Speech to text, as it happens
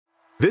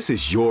This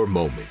is your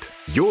moment,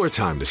 your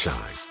time to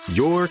shine,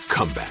 your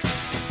comeback.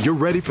 You're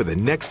ready for the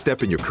next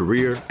step in your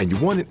career, and you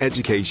want an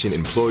education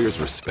employers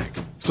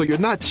respect. So you're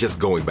not just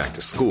going back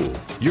to school,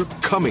 you're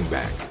coming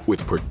back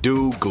with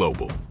Purdue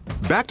Global.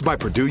 Backed by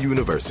Purdue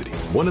University,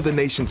 one of the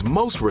nation's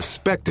most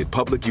respected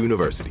public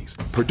universities,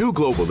 Purdue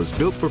Global is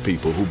built for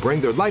people who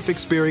bring their life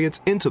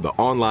experience into the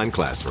online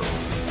classroom.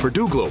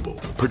 Purdue Global,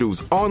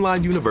 Purdue's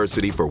online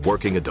university for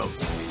working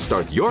adults.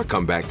 Start your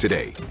comeback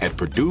today at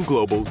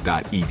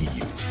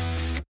purdueglobal.edu.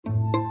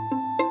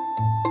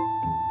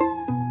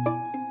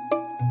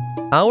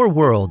 Our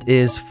world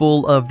is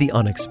full of the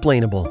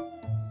unexplainable.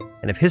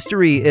 And if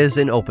history is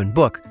an open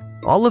book,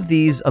 all of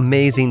these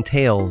amazing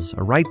tales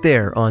are right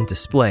there on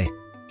display,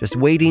 just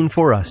waiting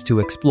for us to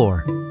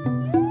explore.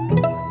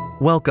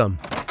 Welcome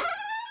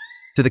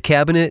to the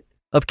Cabinet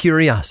of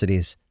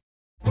Curiosities.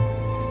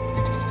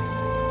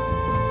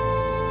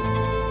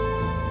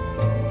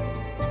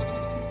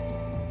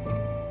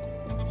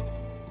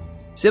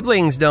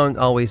 Siblings don't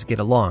always get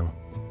along.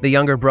 The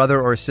younger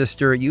brother or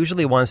sister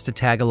usually wants to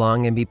tag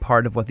along and be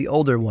part of what the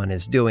older one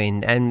is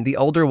doing, and the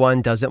older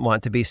one doesn't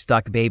want to be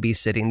stuck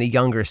babysitting the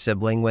younger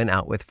sibling when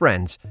out with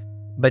friends.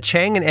 But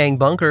Chang and Ang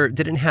Bunker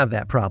didn't have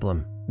that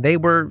problem. They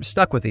were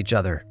stuck with each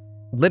other,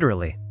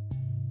 literally.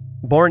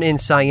 Born in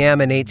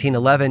Siam in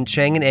 1811,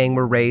 Chang and Ang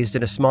were raised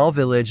in a small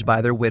village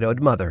by their widowed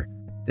mother.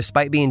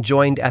 Despite being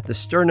joined at the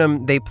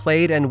sternum, they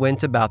played and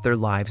went about their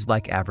lives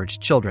like average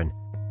children.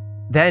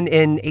 Then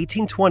in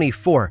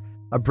 1824,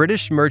 a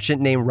British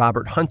merchant named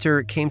Robert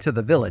Hunter came to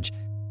the village.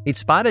 He'd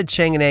spotted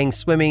Chang and Ang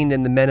swimming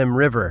in the Menem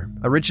River,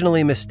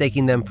 originally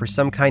mistaking them for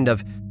some kind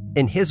of,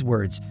 in his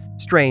words,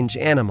 strange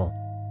animal.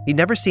 He'd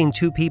never seen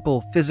two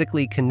people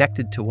physically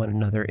connected to one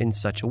another in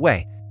such a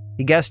way.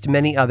 He guessed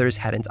many others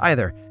hadn't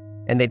either,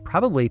 and they'd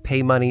probably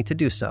pay money to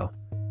do so.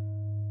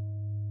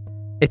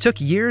 It took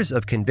years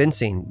of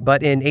convincing,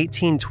 but in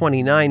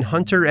 1829,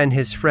 Hunter and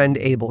his friend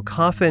Abel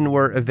Coffin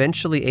were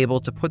eventually able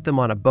to put them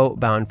on a boat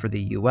bound for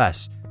the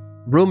U.S.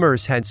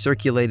 Rumors had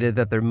circulated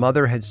that their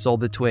mother had sold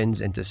the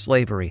twins into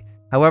slavery.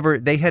 However,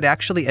 they had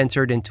actually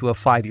entered into a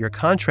 5-year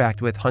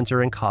contract with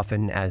Hunter and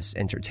Coffin as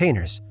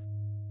entertainers.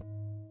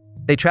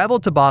 They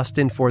traveled to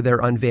Boston for their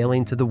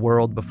unveiling to the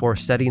world before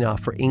setting off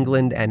for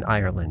England and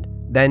Ireland,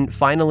 then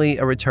finally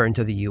a return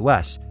to the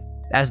U.S.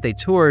 As they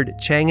toured,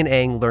 Chang and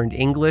Ang learned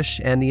English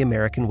and the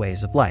American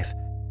ways of life.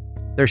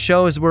 Their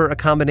shows were a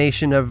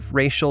combination of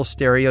racial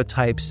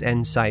stereotypes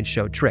and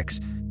sideshow tricks,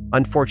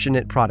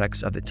 unfortunate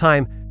products of the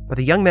time, but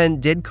the young men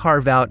did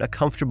carve out a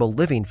comfortable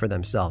living for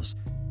themselves.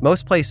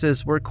 Most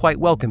places were quite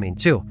welcoming,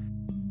 too.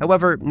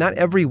 However, not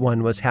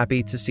everyone was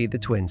happy to see the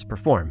twins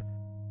perform.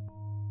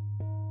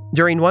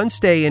 During one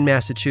stay in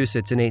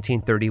Massachusetts in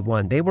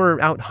 1831, they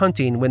were out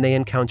hunting when they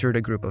encountered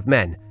a group of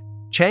men.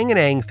 Chang and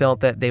Ang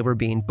felt that they were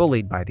being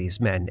bullied by these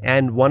men,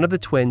 and one of the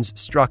twins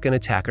struck an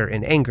attacker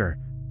in anger.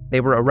 They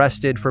were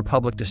arrested for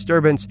public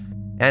disturbance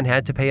and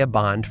had to pay a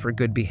bond for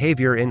good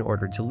behavior in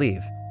order to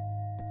leave.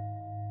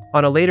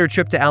 On a later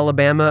trip to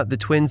Alabama, the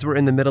twins were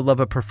in the middle of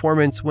a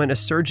performance when a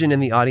surgeon in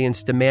the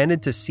audience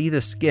demanded to see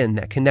the skin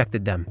that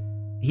connected them.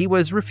 He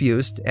was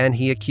refused, and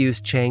he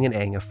accused Chang and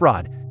Ang of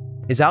fraud.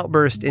 His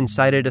outburst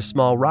incited a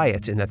small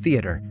riot in the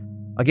theater.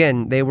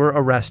 Again, they were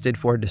arrested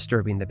for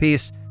disturbing the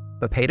peace,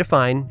 but paid a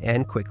fine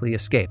and quickly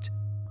escaped.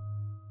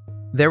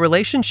 Their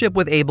relationship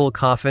with Abel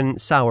Coffin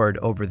soured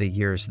over the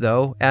years,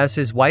 though, as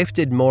his wife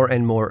did more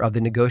and more of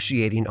the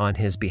negotiating on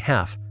his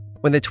behalf.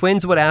 When the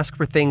twins would ask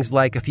for things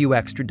like a few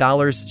extra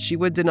dollars, she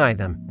would deny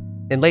them.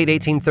 In late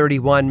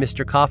 1831,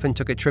 Mr. Coffin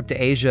took a trip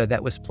to Asia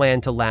that was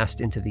planned to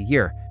last into the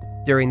year.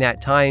 During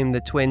that time,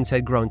 the twins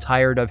had grown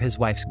tired of his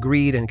wife's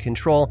greed and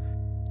control,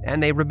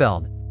 and they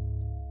rebelled.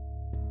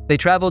 They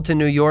traveled to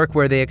New York,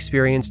 where they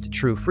experienced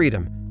true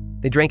freedom.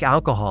 They drank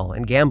alcohol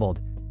and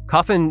gambled.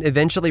 Coffin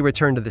eventually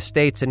returned to the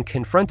States and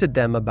confronted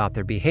them about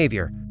their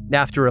behavior.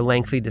 After a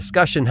lengthy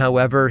discussion,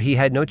 however, he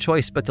had no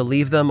choice but to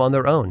leave them on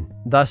their own,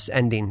 thus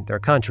ending their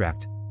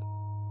contract.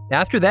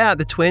 After that,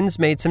 the twins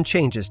made some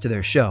changes to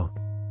their show.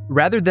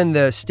 Rather than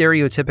the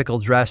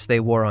stereotypical dress they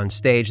wore on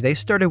stage, they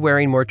started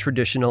wearing more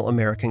traditional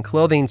American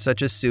clothing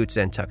such as suits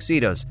and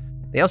tuxedos.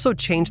 They also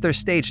changed their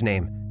stage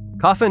name.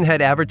 Coffin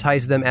had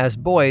advertised them as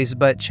boys,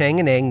 but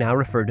Chang and Ang now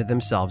referred to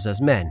themselves as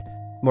men,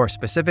 more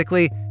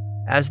specifically,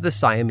 as the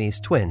Siamese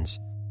twins.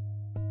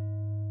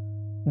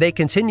 They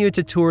continued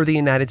to tour the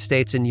United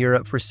States and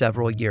Europe for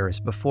several years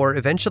before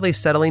eventually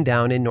settling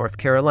down in North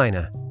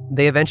Carolina.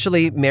 They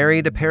eventually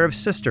married a pair of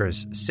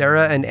sisters,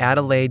 Sarah and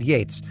Adelaide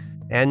Yates,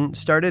 and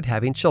started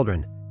having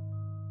children.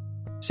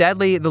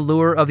 Sadly, the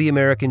lure of the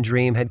American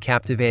dream had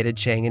captivated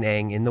Chang and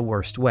Ang in the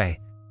worst way.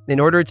 In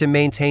order to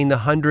maintain the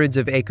hundreds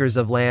of acres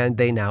of land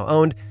they now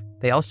owned,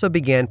 they also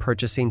began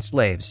purchasing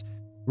slaves.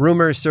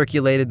 Rumors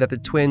circulated that the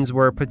twins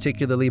were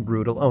particularly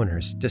brutal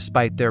owners,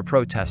 despite their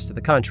protests to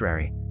the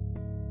contrary.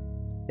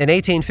 In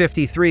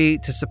 1853,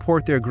 to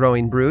support their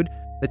growing brood,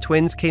 the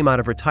twins came out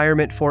of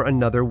retirement for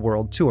another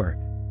world tour.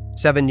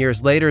 7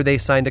 years later, they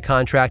signed a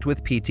contract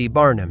with P.T.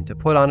 Barnum to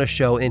put on a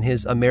show in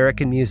his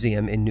American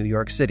Museum in New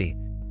York City.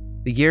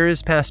 The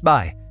years passed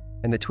by.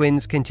 and the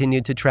twins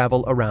continued to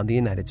travel around the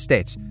United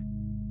States.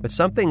 But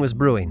something was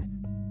brewing.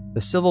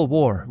 The Civil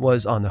War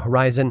was on the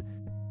horizon,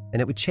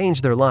 and it would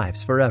change their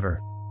lives forever.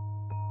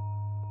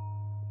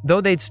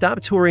 Though they'd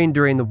stopped touring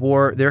during the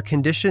war, their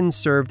condition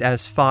served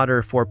as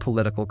fodder for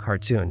political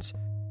cartoons.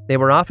 They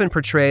were often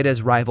portrayed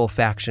as rival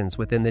factions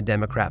within the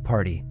Democrat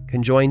Party,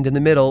 conjoined in the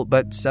middle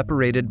but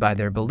separated by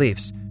their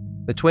beliefs.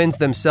 The twins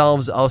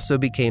themselves also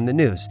became the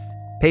news.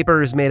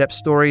 Papers made up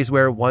stories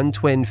where one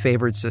twin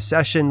favored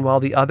secession while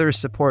the other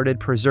supported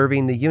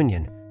preserving the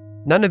Union.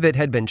 None of it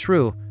had been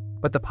true,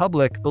 but the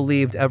public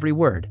believed every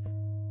word.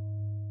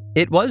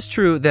 It was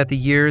true that the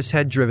years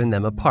had driven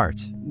them apart,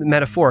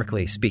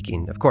 metaphorically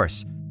speaking, of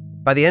course.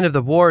 By the end of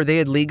the war, they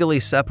had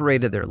legally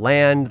separated their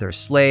land, their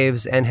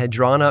slaves, and had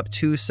drawn up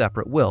 2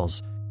 separate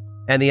wills.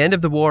 And the end of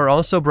the war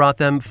also brought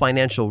them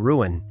financial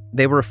ruin.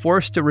 They were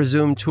forced to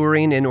resume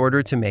touring in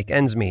order to make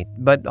ends meet,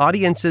 but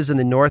audiences in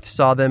the North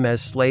saw them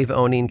as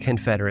slave-owning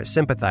Confederate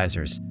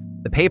sympathizers.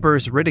 The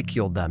papers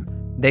ridiculed them.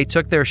 They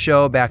took their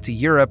show back to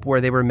Europe,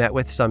 where they were met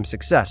with some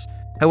success.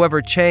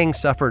 However, Chang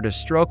suffered a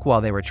stroke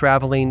while they were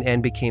traveling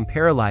and became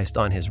paralyzed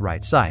on his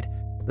right side,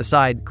 the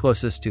side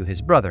closest to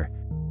his brother.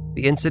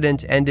 The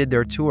incident ended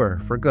their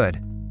tour for good.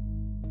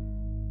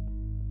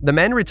 The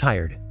men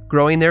retired,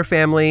 growing their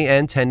family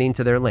and tending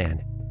to their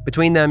land.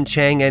 Between them,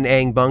 Chang and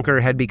Ang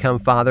Bunker had become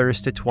fathers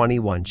to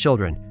 21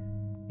 children.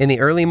 In the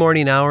early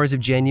morning hours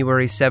of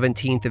January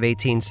 17th of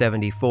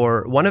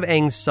 1874, one of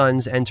Ang's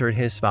sons entered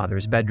his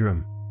father's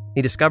bedroom.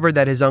 He discovered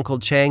that his uncle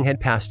Chang had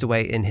passed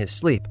away in his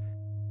sleep.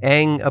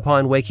 Ang,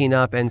 upon waking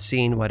up and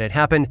seeing what had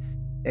happened,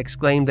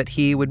 exclaimed that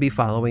he would be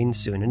following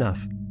soon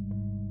enough.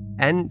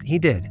 And he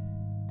did.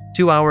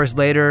 2 hours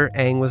later,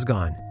 Ang was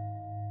gone.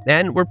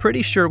 And we're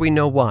pretty sure we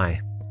know why.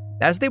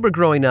 As they were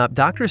growing up,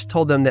 doctors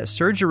told them that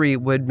surgery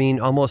would mean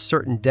almost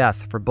certain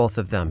death for both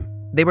of them.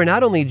 They were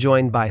not only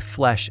joined by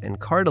flesh and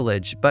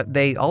cartilage, but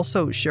they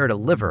also shared a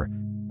liver.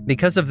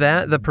 Because of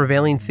that, the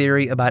prevailing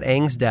theory about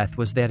Ang's death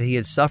was that he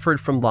had suffered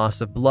from loss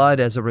of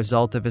blood as a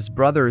result of his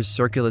brother's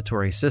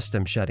circulatory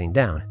system shutting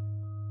down.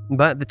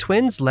 But the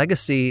twins'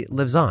 legacy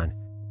lives on.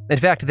 In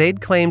fact, they'd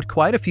claimed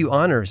quite a few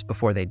honors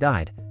before they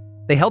died.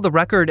 They held the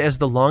record as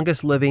the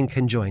longest-living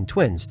conjoined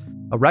twins,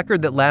 a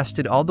record that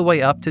lasted all the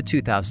way up to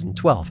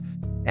 2012,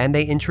 and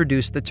they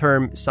introduced the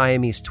term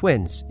Siamese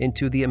twins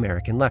into the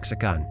American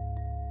lexicon.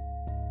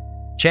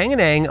 Chang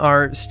and Ang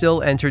are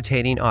still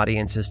entertaining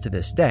audiences to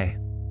this day.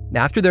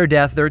 After their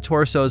death, their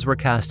torsos were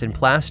cast in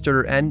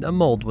plaster and a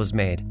mold was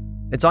made.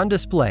 It's on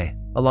display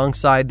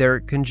alongside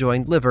their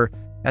conjoined liver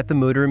at the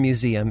Mutter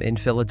Museum in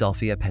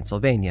Philadelphia,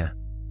 Pennsylvania.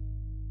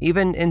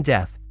 Even in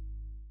death,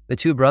 the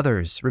 2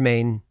 brothers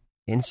remain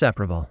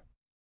inseparable.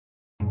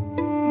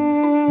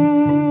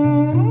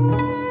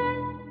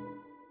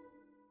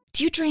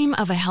 Do you dream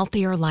of a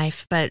healthier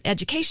life, but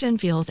education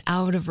feels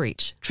out of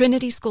reach?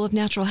 Trinity School of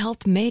Natural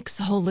Health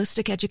makes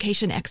holistic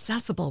education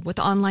accessible with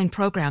online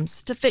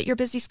programs to fit your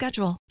busy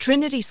schedule.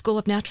 Trinity School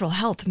of Natural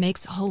Health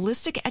makes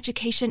holistic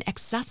education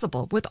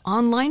accessible with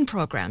online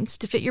programs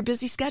to fit your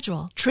busy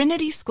schedule.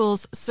 Trinity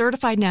School's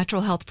Certified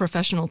Natural Health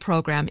Professional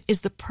Program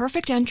is the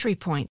perfect entry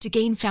point to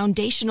gain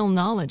foundational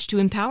knowledge to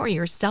empower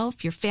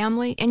yourself, your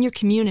family, and your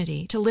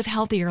community to live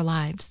healthier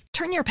lives.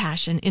 Turn your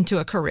passion into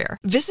a career.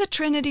 Visit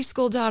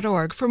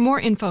trinityschool.org for more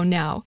info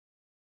now.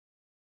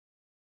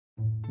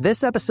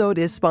 This episode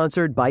is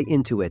sponsored by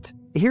Intuit.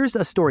 Here's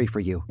a story for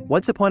you.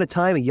 Once upon a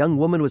time, a young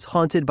woman was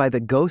haunted by the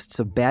ghosts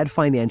of bad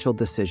financial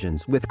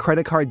decisions, with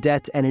credit card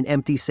debt and an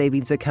empty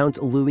savings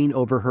account looming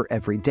over her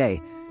every day.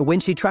 But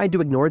when she tried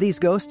to ignore these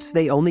ghosts,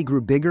 they only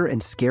grew bigger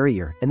and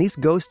scarier, and these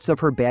ghosts of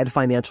her bad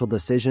financial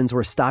decisions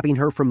were stopping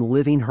her from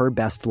living her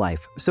best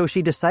life. So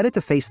she decided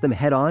to face them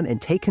head on and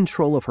take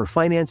control of her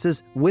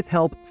finances with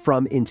help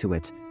from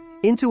Intuit.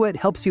 Intuit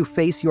helps you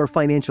face your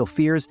financial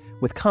fears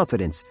with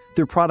confidence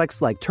through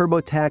products like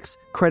TurboTax,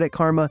 Credit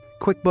Karma,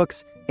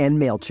 QuickBooks, and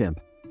MailChimp.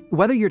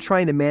 Whether you're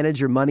trying to manage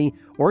your money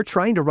or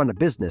trying to run a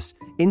business,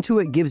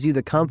 Intuit gives you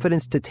the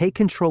confidence to take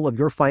control of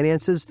your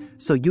finances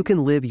so you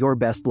can live your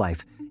best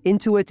life.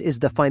 Intuit is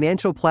the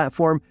financial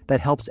platform that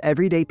helps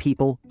everyday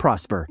people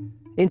prosper.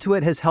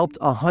 Intuit has helped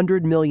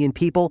 100 million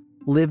people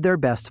live their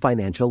best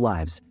financial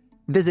lives.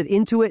 Visit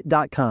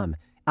Intuit.com,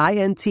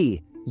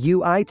 Intuit.com,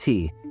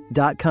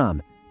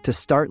 to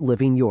start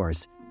living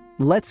yours.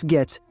 Let's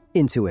get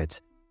into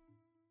it.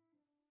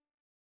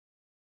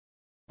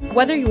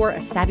 Whether you're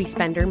a savvy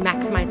spender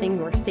maximizing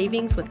your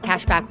savings with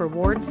cashback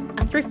rewards,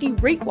 a thrifty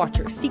rate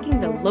watcher seeking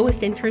the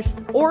lowest interest,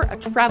 or a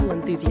travel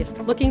enthusiast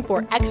looking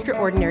for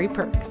extraordinary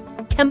perks,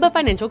 Kemba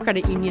Financial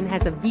Credit Union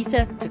has a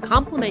visa to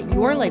complement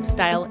your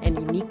lifestyle and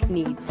unique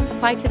needs.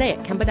 Apply today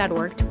at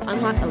Kemba.org to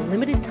unlock a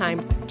limited time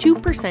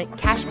 2%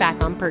 cash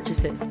back on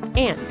purchases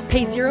and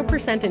pay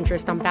 0%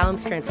 interest on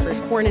balance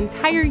transfers for an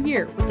entire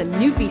year with a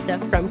new visa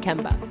from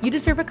Kemba. You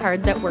deserve a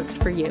card that works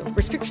for you.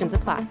 Restrictions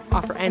apply.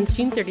 Offer ends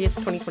June 30th,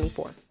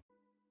 2024.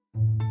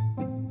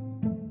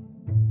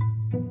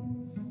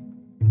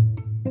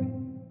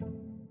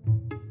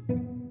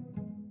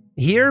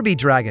 Here be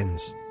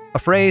dragons. a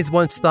phrase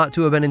once thought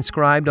to have been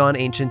inscribed on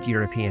ancient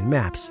European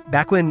maps,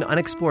 back when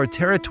unexplored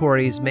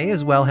territories may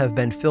as well have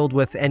been filled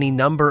with any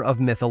number of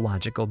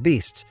mythological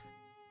beasts.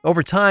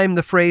 Over time,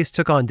 the phrase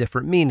took on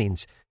different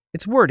meanings.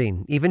 Its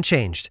wording even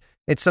changed.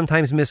 It's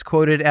sometimes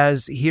misquoted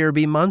as, "Here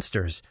be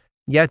monsters."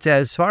 Yet,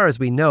 as far as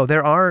we know,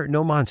 there are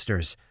no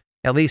monsters,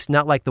 at least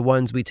not like the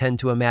ones we tend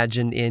to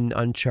imagine in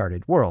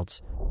uncharted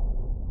worlds.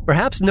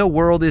 Perhaps no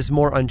world is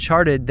more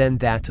uncharted than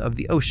that of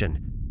the ocean.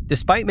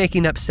 Despite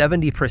making up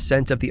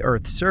 70% of the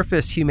Earth's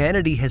surface,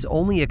 humanity has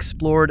only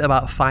explored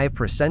about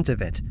 5%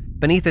 of it.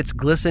 Beneath its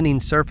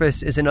glistening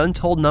surface is an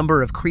untold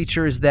number of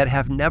creatures that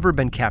have never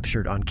been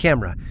captured on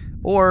camera,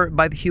 or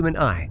by the human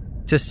eye.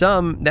 To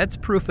some, that's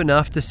proof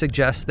enough to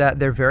suggest that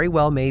there very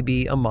well may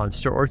be a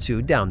monster or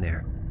two down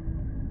there.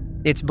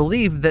 It's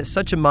believed that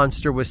such a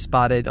monster was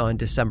spotted on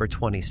December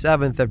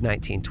 27th of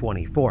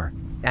 1924,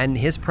 and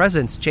his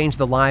presence changed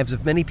the lives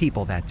of many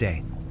people that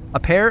day. A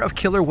pair of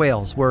killer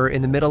whales were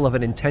in the middle of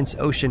an intense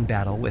ocean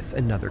battle with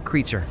another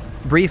creature.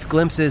 Brief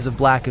glimpses of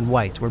black and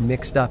white were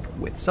mixed up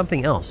with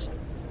something else.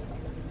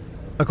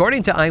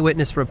 According to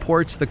eyewitness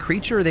reports, the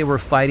creature they were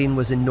fighting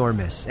was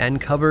enormous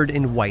and covered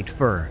in white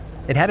fur.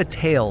 It had a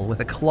tail with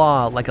a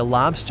claw like a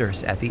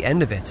lobster's at the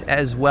end of it,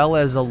 as well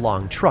as a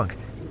long trunk.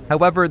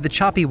 However, the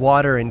choppy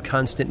water and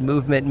constant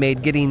movement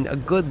made getting a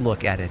good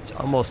look at it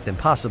almost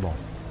impossible.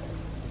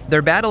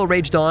 Their battle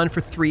raged on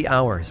for 3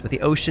 hours, with the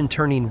ocean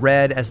turning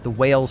red as the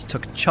whales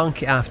took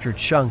chunk after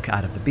chunk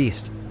out of the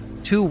beast.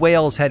 2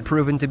 whales had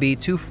proven to be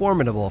too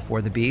formidable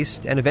for the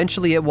beast, and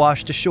eventually it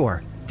washed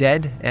ashore,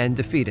 dead and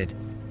defeated.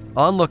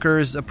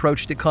 Onlookers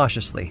approached it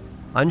cautiously,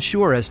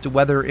 unsure as to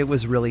whether it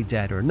was really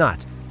dead or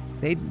not.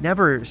 They'd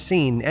never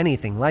seen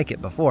anything like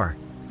it before.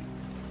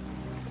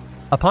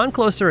 Upon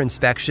closer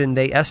inspection,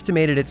 they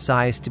estimated its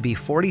size to be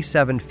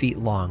 47 feet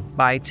long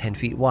by 10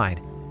 feet wide.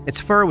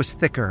 Its fur was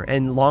thicker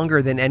and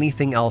longer than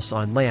anything else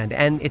on land,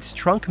 and its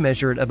trunk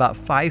measured about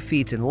 5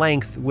 feet in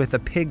length with a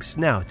pig's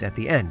snout at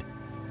the end.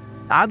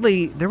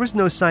 Oddly, there was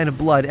no sign of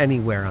blood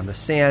anywhere on the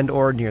sand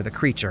or near the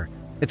creature.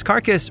 Its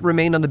carcass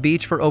remained on the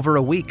beach for over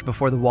a week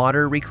before the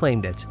water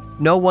reclaimed it.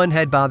 No one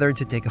had bothered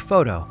to take a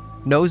photo.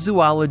 No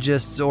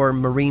zoologists or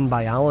marine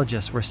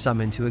biologists were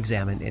summoned to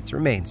examine its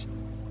remains.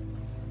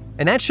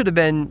 And that should have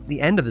been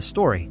the end of the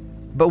story.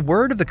 But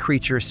word of the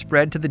creature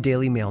spread to the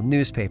Daily Mail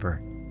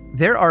newspaper.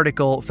 Their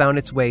article found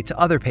its way to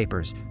other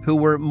papers, who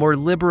were more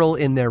liberal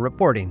in their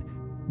reporting.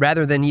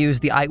 Rather than use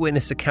the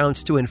eyewitness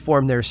accounts to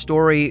inform their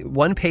story,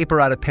 one paper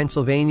out of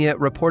Pennsylvania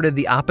reported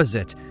the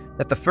opposite,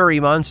 that the furry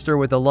monster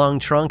with a long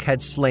trunk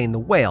had slain the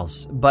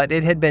whales, but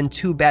it had been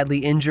too badly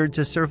injured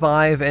to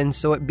survive, and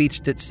so it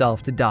beached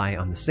itself to die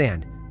on the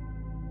sand.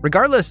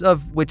 Regardless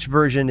of which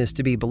version is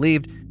to be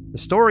believed, the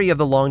story of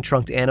the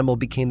long-trunked animal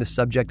became the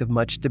subject of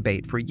much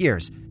debate for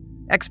years.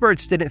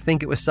 Experts didn't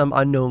think it was some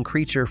unknown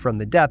creature from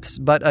the depths,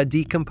 but a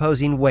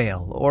decomposing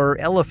whale or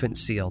elephant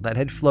seal that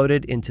had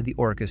floated into the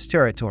orcas'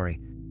 territory.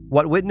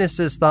 What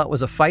witnesses thought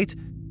was a fight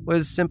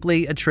was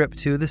simply a trip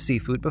to the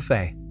seafood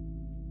buffet.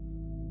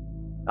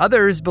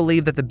 Others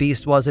believed that the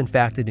beast was in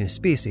fact a new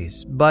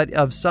species, but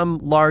of some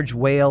large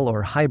whale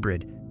or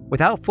hybrid.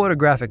 Without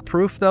photographic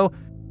proof, though,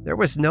 there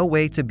was no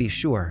way to be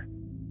sure.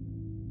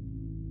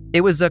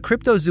 It was a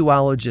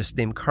cryptozoologist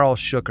named Karl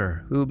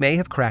Schuker who may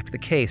have cracked the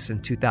case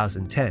in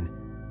 2010.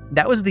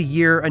 That was the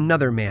year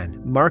another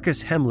man,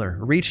 Marcus Hemmler,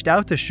 reached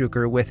out to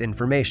Schuker with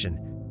information.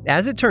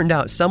 As it turned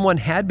out, someone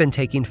had been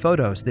taking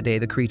photos the day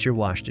the creature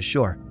washed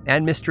ashore,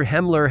 and Mr.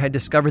 Hemmler had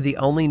discovered the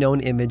only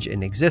known image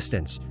in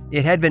existence.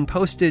 It had been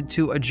posted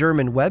to a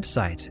German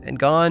website and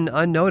gone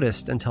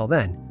unnoticed until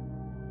then.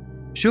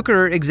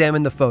 Schuker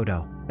examined the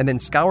photo and then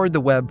scoured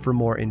the web for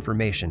more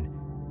information.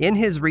 In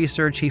his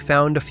research, he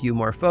found a few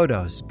more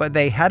photos, but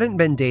they hadn't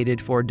been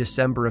dated for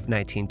December of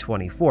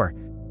 1924.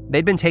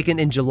 They'd been taken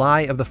in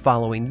July of the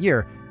following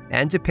year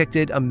and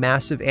depicted a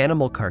massive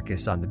animal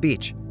carcass on the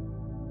beach.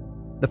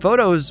 The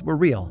photos were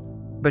real,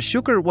 but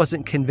Schuker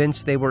wasn't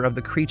convinced they were of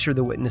the creature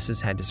the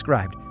witnesses had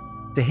described.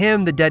 To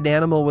him, the dead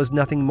animal was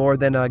nothing more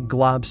than a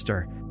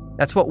globster.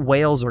 That's what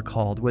whales are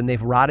called when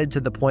they've rotted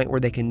to the point where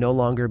they can no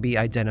longer be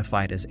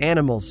identified as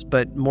animals,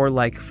 but more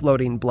like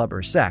floating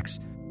blubber sacks.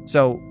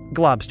 So,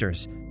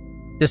 globsters.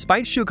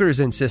 Despite Schuker's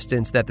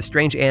insistence that the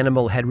strange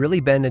animal had really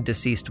been a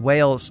deceased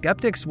whale,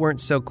 skeptics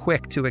weren't so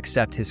quick to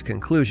accept his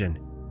conclusion.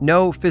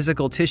 No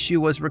physical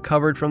tissue was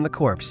recovered from the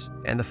corpse,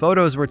 and the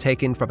photos were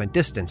taken from a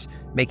distance,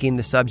 making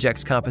the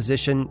subject's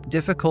composition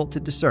difficult to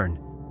discern.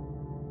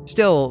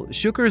 Still,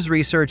 Schuker's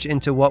research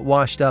into what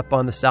washed up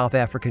on the South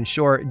African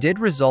shore did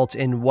result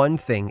in one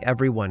thing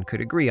everyone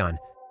could agree on: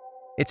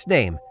 its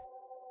name.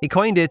 He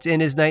coined it in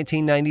his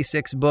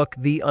 1996 book,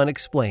 The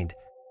Unexplained,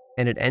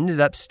 and it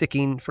ended up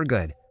sticking for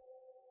good.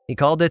 He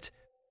called it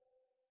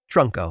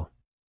Trunco.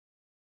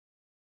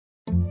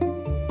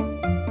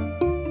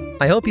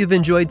 I hope you've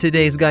enjoyed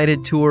today's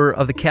guided tour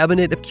of the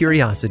Cabinet of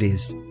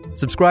Curiosities.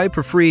 Subscribe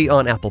for free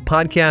on Apple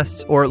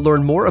Podcasts or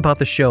learn more about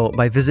the show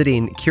by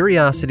visiting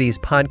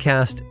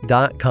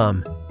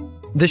curiositiespodcast.com.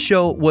 This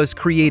show was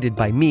created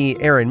by me,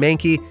 Aaron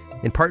Mahnke,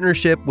 in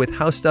partnership with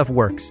How Stuff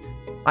Works.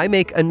 I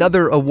make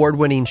another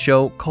award-winning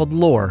show called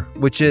Lore,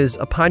 which is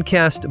a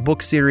podcast,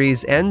 book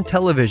series, and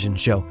television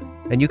show.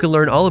 And you can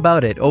learn all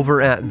about it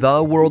over at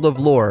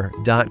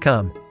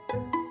theworldoflore.com.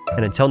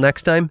 And until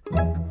next time,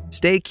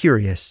 stay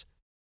curious.